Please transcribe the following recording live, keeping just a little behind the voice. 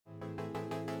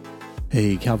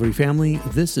Hey Calvary family,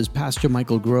 this is Pastor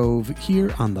Michael Grove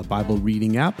here on the Bible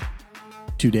Reading app.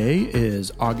 Today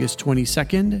is August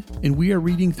 22nd, and we are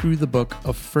reading through the book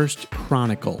of 1st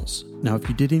Chronicles. Now, if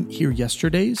you didn't hear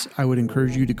yesterday's, I would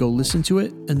encourage you to go listen to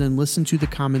it and then listen to the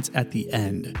comments at the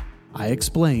end. I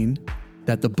explain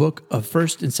that the book of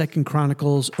 1st and 2nd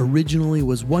Chronicles originally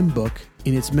was one book,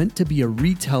 and it's meant to be a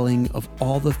retelling of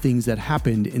all the things that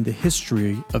happened in the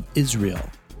history of Israel.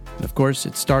 And of course,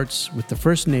 it starts with the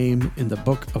first name in the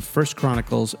book of 1st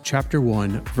Chronicles, chapter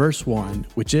 1, verse 1,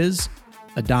 which is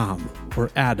Adam,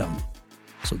 or Adam.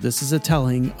 So this is a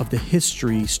telling of the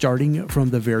history starting from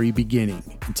the very beginning.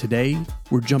 And today,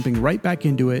 we're jumping right back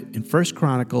into it in 1st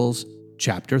Chronicles,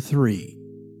 chapter 3.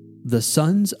 The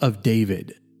sons of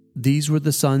David. These were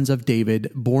the sons of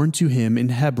David born to him in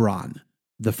Hebron.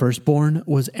 The firstborn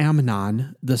was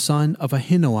Amnon, the son of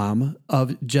Ahinoam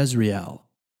of Jezreel.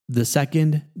 The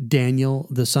second, Daniel,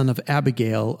 the son of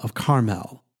Abigail of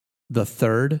Carmel. The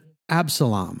third,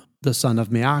 Absalom, the son of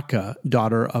Maacah,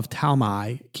 daughter of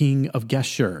Talmai, king of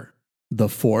Geshur. The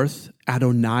fourth,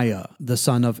 Adoniah, the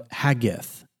son of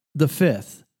Haggith. The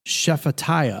fifth,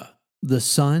 Shephatiah, the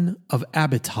son of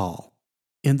Abital.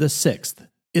 And the sixth,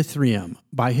 Ithream,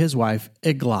 by his wife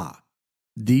Eglah.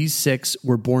 These six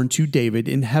were born to David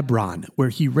in Hebron, where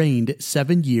he reigned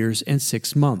 7 years and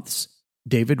 6 months.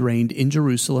 David reigned in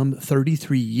Jerusalem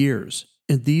 33 years,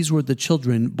 and these were the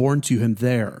children born to him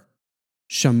there: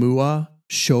 Shammua,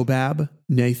 Shobab,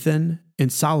 Nathan,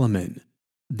 and Solomon.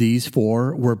 These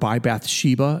four were by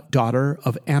Bathsheba, daughter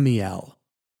of Amiel.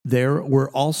 There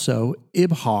were also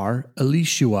Ibhar,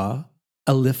 Elishua,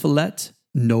 Eliphalet,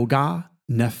 Nogah,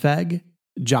 Nepheg,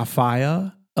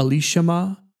 Japhiah,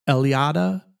 Elishama,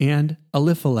 Eliada, and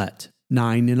Eliphalet,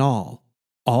 9 in all.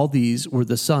 All these were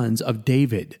the sons of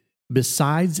David,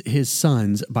 besides his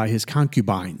sons by his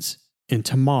concubines, and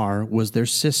Tamar was their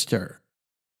sister.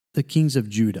 The kings of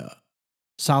Judah.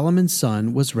 Solomon's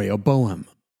son was Rehoboam,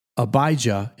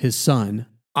 Abijah his son,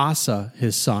 Asa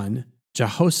his son,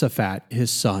 Jehoshaphat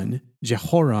his son,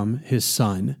 Jehoram his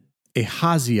son,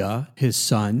 Ahaziah his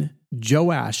son,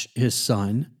 Joash his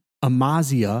son,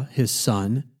 Amaziah his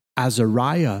son,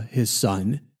 Azariah his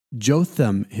son,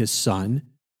 Jotham his son,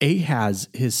 Ahaz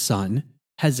his son,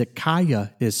 Hezekiah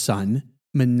his son,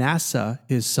 Manasseh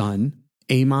his son,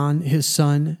 Amon his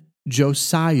son,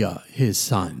 Josiah his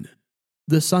son.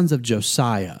 The sons of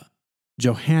Josiah: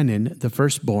 Johanan the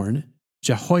firstborn,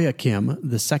 Jehoiakim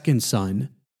the second son,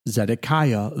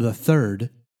 Zedekiah the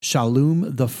third,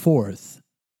 Shallum the fourth.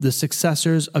 The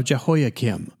successors of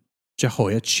Jehoiakim: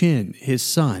 Jehoiachin his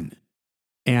son,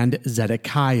 and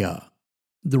Zedekiah.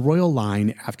 The royal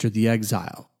line after the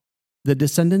exile. The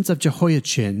descendants of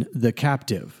Jehoiachin the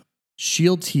captive: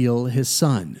 Shealtiel his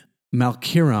son,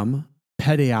 Malchiram,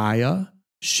 Pedaiah,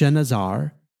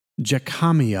 Shenazar,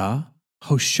 Jechamiah,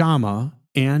 Hoshama,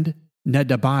 and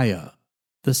Nedabiah.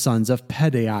 The sons of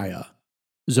Pedaiah: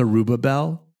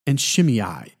 Zerubbabel and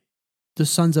Shimei. The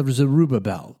sons of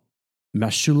Zerubbabel: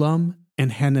 Meshullam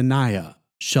and Hananiah.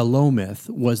 Shalomith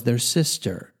was their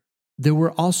sister. There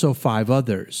were also 5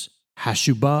 others: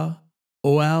 Hashubah,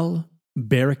 Oel,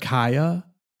 Berechiah,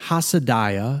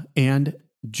 Hasadiah, and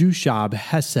Jushab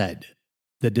Hesed.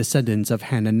 The descendants of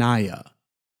Hananiah: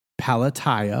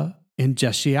 Pelatiah and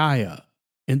Jeshiah.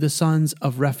 And the sons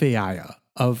of Rephaiah,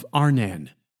 of Arnan,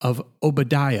 of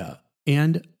Obadiah,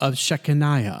 and of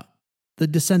Shechaniah. The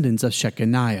descendants of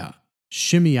Shechaniah: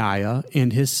 Shimeiah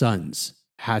and his sons,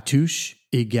 Hattush,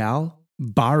 Igal,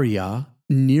 Bariah,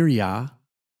 Neriah,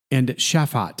 and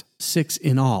Shaphat, 6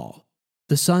 in all.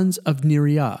 The sons of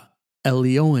Neriah: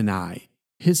 Elioenai,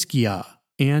 Hiskiah,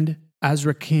 and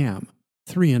Azrikam,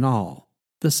 3 in all.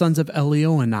 The sons of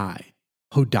Elioenai: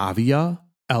 Hodaviah,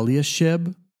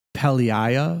 Eliashib,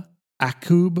 Peliah,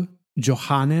 Akub,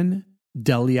 Johanan,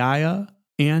 Deliah,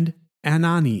 and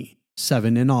Anani,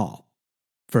 7 in all.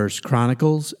 1st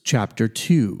Chronicles chapter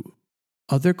 2.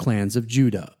 Other clans of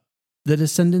Judah. The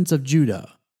descendants of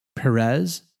Judah: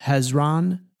 Perez,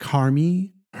 Hezron,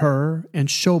 Carmi, Hur, and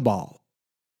Shobal.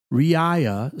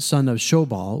 Reiah, son of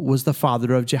Shobal, was the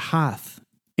father of Jahath,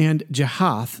 and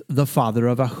Jahath the father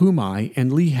of Ahumai and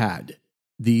Lehad.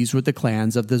 These were the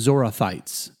clans of the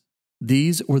Zorathites.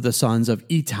 These were the sons of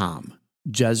Etam: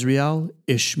 Jezreel,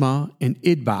 Ishma, and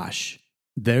Idbash.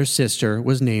 Their sister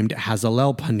was named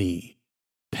Hazalelpani.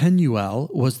 Penuel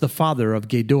was the father of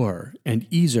Gedor, and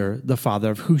Ezer the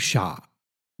father of Hushah.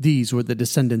 These were the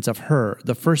descendants of Hur,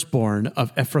 the firstborn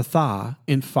of Ephrathah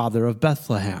and father of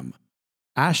Bethlehem.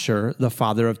 Asher, the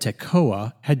father of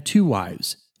Tekoa, had 2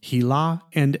 wives, Helah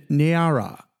and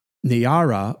Nearah.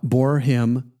 Nearah bore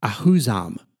him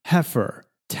Ahuzam, Hefer,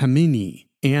 Temini,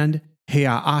 and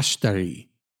Haashtari.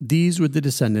 These were the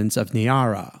descendants of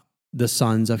Neara, the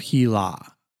sons of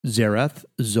Helah, Zereth,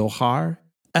 Zohar,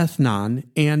 Ethnan,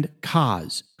 and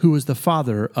Kaz, who was the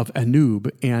father of Anub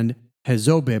and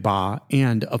Hezobebah,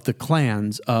 and of the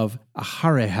clans of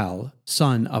Aharehel,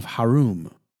 son of Harum.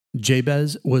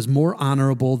 Jabez was more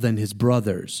honorable than his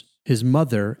brothers. His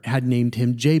mother had named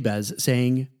him Jabez,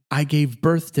 saying, "I gave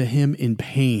birth to him in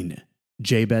pain."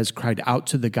 Jabez cried out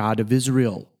to the God of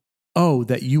Israel, "Oh,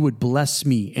 that you would bless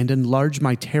me and enlarge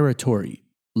my territory.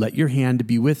 Let your hand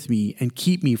be with me and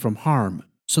keep me from harm,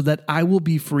 so that I will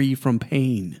be free from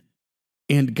pain."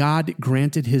 And God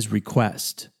granted his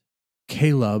request.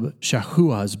 Caleb,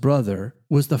 Shahua's brother,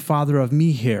 was the father of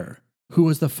Mehir, who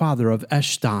was the father of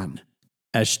Eshton.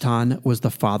 Eshton was the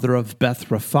father of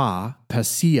Beth-Rapha,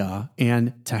 Paseah,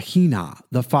 and Tahina,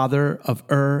 the father of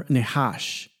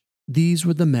Nahash. These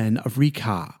were the men of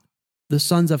Rekah. The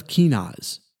sons of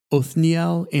Kenaz,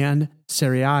 Othniel and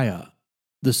Seraiah.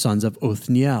 The sons of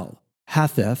Othniel,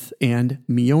 Hathith and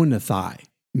Meonothai.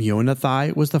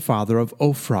 Meonothai was the father of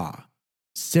Ophrah.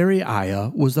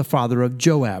 Seraiah was the father of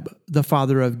Joab, the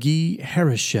father of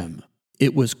Ge-Harashim.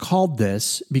 It was called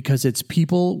this because its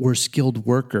people were skilled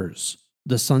workers.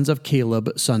 The sons of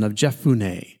Caleb, son of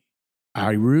Jephunneh,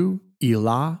 Iru,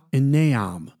 Elah, and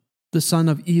Naam. The son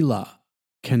of Elah,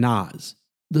 Kenaz.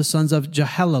 The sons of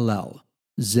Jehalelel,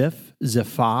 Ziph,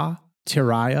 Zephah,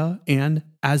 Teriah, and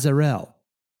Azarel.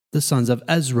 The sons of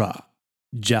Ezra,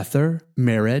 Jether,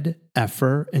 Mered,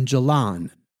 Epher, and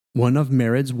Jalan. One of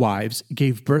Mered's wives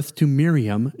gave birth to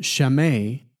Miriam,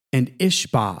 Shammai, and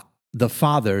Ishbah, the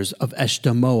fathers of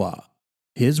Eshtemoa.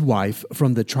 His wife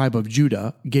from the tribe of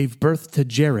Judah gave birth to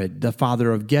Jared, the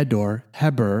father of Gedor,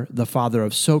 Heber, the father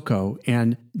of Soko,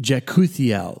 and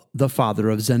Jekuthiel, the father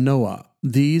of Zanoah.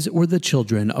 These were the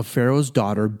children of Pharaoh's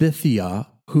daughter Bithiah,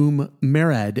 whom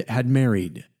Mered had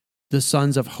married. The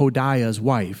sons of Hodiah's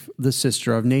wife, the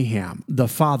sister of Naham, the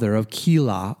father of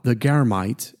Keilah the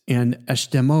Garmite, and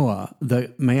Eshtemoa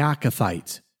the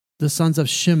Maacathite. The sons of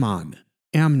Shimon,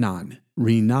 Amnon,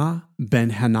 Rina,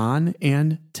 Ben-Hanan,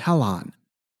 and Telon.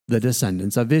 The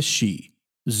descendants of Ishi,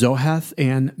 Zoheth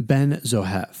and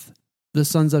Ben-Zoheth. The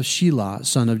sons of Shelah,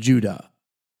 son of Judah,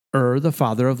 the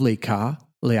father of Lekah,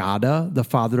 Leada, the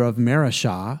father of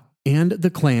Marashah, and the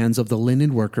clans of the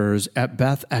linen workers at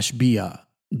Beth-Ashbea,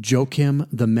 Joachim,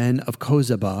 the men of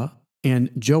Kozeba, and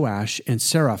Joash and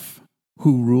Seraph,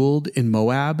 who ruled in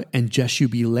Moab and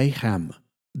Jeshubilehem.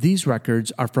 These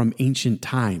records are from ancient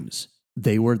times.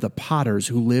 They were the potters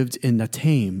who lived in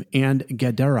Nataim and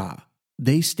Gedera.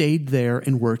 They stayed there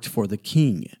and worked for the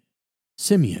king.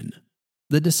 Simeon.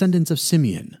 The descendants of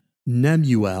Simeon,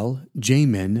 Nemuel,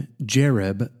 Jamin,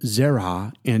 Jerib,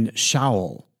 Zerah, and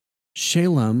Shaul.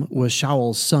 Shalem was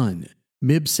Shaul's son,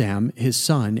 Mibsam his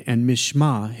son, and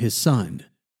Mishma his son.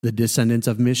 The descendants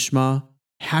of Mishma,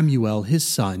 Hamuel his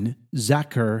son,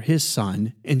 Zachar his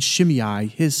son, and Shimei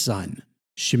his son.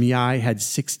 Shimei had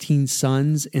 16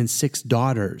 sons and 6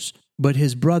 daughters, but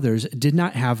his brothers did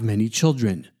not have many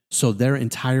children, so their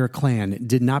entire clan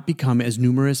did not become as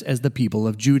numerous as the people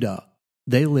of Judah.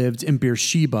 They lived in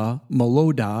Beersheba,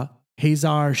 Molodah,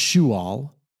 Hazar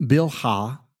Shual,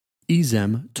 Bilhah,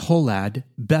 Ezem, Tolad,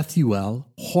 Bethuel,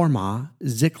 Hormah,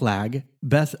 Ziklag,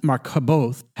 Beth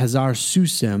Markaboth, Hazar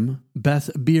Susim,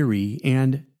 Beth Biri,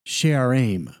 and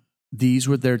Shearaim. These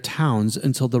were their towns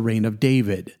until the reign of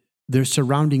David. Their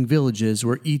surrounding villages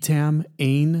were Etam,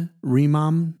 Ain,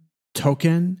 Remam,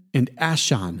 Token, and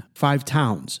Ashan, 5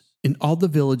 towns, and all the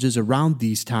villages around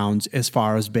these towns as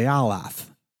far as Baalath.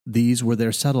 These were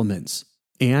their settlements,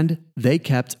 and they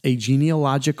kept a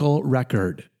genealogical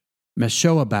record.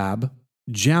 Meshobab,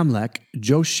 Jamlech,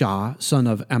 Joshua, son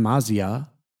of Amaziah,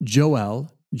 Joel,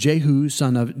 Jehu,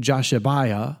 son of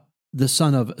Joshabiah, the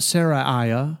son of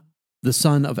Seraiah, the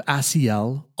son of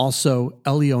Asiel, also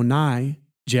Elionai,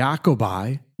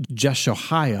 Jacobi,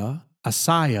 Jeshoiah,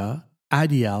 Asaiah,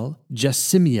 Adiel,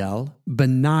 Jesimiel,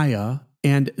 Benaiah,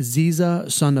 and Ziza,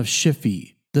 son of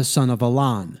Shiphi, the son of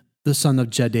Elan, the son of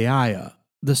Jedaiah,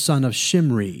 the son of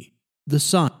Shimri, the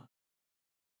son.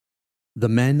 The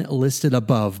men listed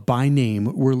above by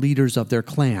name were leaders of their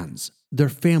clans. Their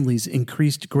families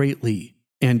increased greatly,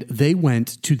 and they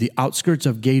went to the outskirts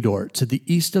of Gedor to the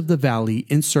east of the valley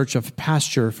in search of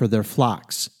pasture for their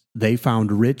flocks. They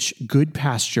found rich, good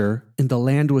pasture, and the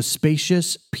land was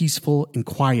spacious, peaceful, and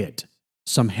quiet.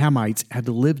 Some Hamites had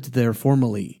lived there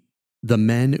formerly. The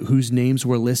men whose names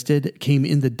were listed came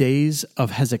in the days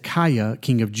of Hezekiah,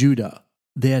 king of Judah.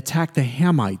 They attacked the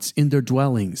Hamites in their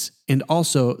dwellings, and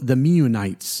also the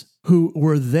Meunites, who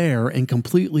were there and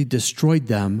completely destroyed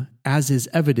them, as is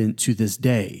evident to this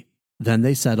day. Then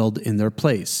they settled in their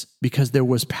place, because there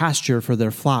was pasture for their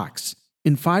flocks.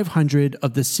 And 500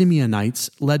 of the Simeonites,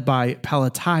 led by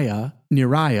Pelatiah,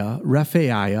 Neriah,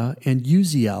 Rephaiah, and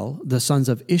Uziel, the sons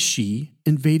of Ishi,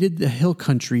 invaded the hill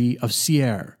country of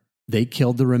Seir. They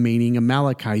killed the remaining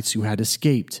Amalekites who had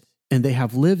escaped, and they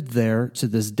have lived there to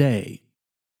this day.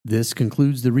 This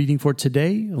concludes the reading for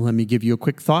today. Let me give you a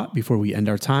quick thought before we end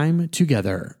our time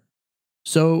together.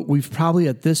 So we've probably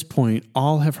at this point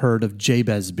all have heard of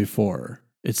Jabez before.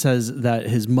 It says that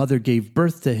his mother gave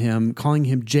birth to him, calling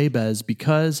him Jabez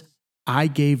because I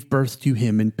gave birth to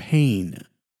him in pain.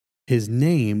 His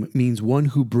name means one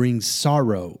who brings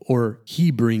sorrow, or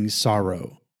he brings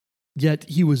sorrow. Yet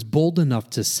he was bold enough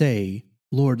to say,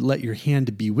 Lord, let your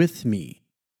hand be with me.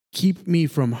 Keep me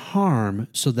from harm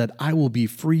so that I will be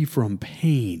free from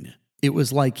pain. It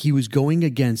was like he was going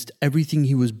against everything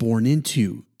he was born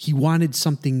into. He wanted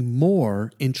something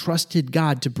more and trusted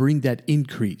God to bring that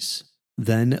increase.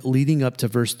 Then, leading up to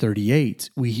verse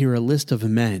 38, we hear a list of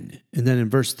men. And then in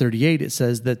verse 38, it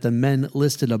says that the men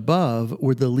listed above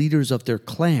were the leaders of their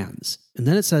clans. And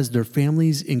then it says their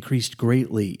families increased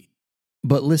greatly.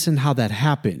 But listen how that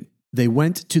happened. They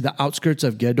went to the outskirts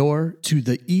of Gedor, to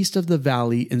the east of the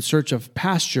valley, in search of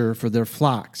pasture for their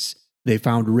flocks. They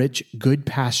found rich, good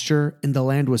pasture, and the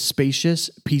land was spacious,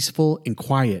 peaceful, and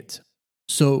quiet.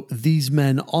 So these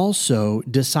men also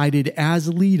decided as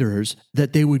leaders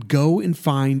that they would go and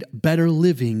find better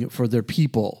living for their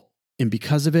people. And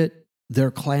because of it,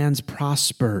 their clans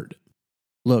prospered.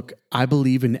 Look, I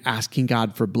believe in asking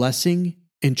God for blessing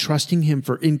and trusting Him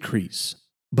for increase.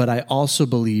 But I also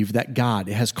believe that God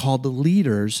has called the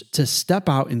leaders to step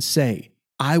out and say,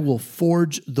 I will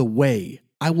forge the way.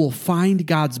 I will find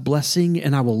God's blessing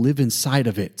and I will live inside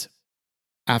of it.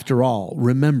 After all,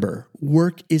 remember,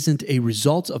 work isn't a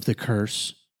result of the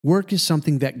curse. Work is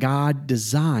something that God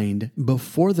designed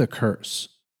before the curse.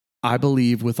 I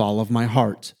believe with all of my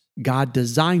heart, God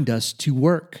designed us to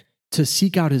work, to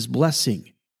seek out His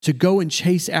blessing, to go and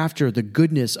chase after the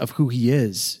goodness of who He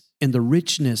is and the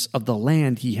richness of the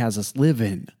land He has us live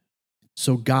in.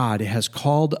 So God has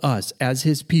called us as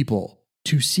His people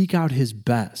to seek out His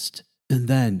best and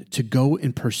then to go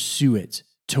and pursue it,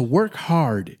 to work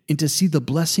hard and to see the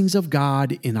blessings of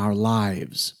God in our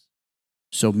lives.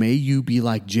 So may you be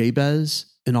like Jabez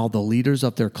and all the leaders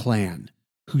of their clan,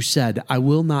 who said, I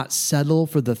will not settle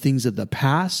for the things of the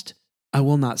past. I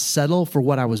will not settle for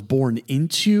what I was born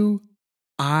into.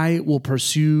 I will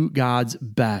pursue God's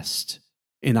best,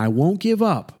 and I won't give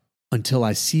up until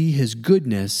I see His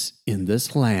goodness in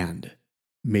this land.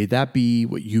 May that be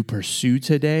what you pursue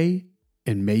today,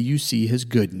 and may you see His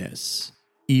goodness.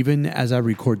 Even as I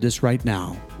record this right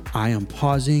now, I am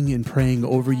pausing and praying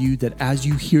over you that as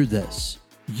you hear this,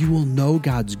 you will know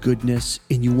God's goodness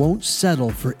and you won't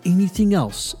settle for anything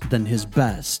else than His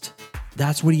best.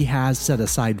 That's what He has set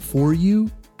aside for you,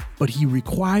 but He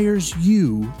requires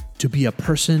you to be a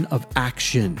person of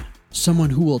action, someone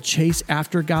who will chase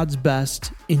after God's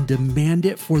best and demand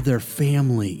it for their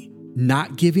family,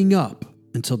 not giving up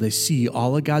until they see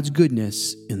all of God's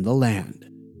goodness in the land.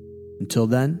 Until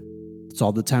then, that's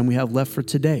all the time we have left for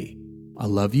today. I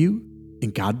love you,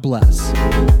 and God bless.